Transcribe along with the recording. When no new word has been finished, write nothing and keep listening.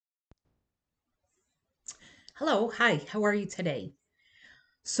Hello, hi, how are you today?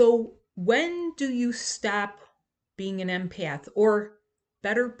 So, when do you stop being an empath? Or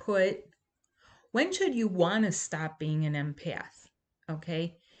better put, when should you want to stop being an empath?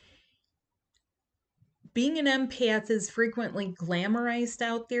 Okay. Being an empath is frequently glamorized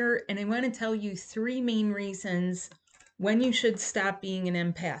out there, and I want to tell you three main reasons when you should stop being an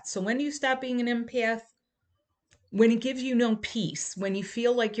empath. So, when do you stop being an empath? When it gives you no peace, when you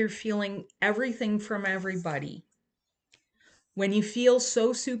feel like you're feeling everything from everybody. When you feel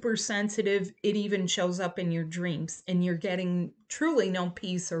so super sensitive, it even shows up in your dreams and you're getting truly no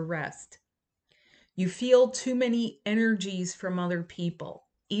peace or rest. You feel too many energies from other people,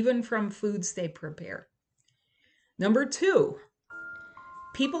 even from foods they prepare. Number two,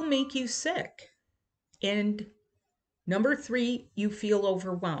 people make you sick. And number three, you feel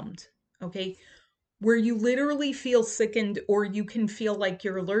overwhelmed. Okay. Where you literally feel sickened, or you can feel like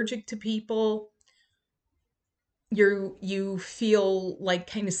you're allergic to people, you feel like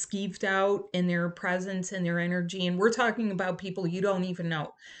kind of skeeved out in their presence and their energy. And we're talking about people you don't even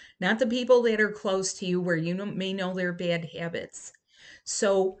know, not the people that are close to you where you may know their bad habits.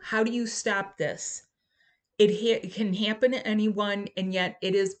 So how do you stop this? It can happen to anyone, and yet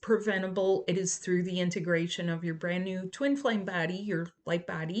it is preventable. It is through the integration of your brand new twin flame body, your light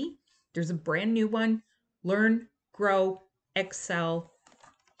body. There's a brand new one. Learn, grow, excel,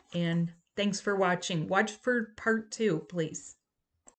 and thanks for watching. Watch for part 2, please.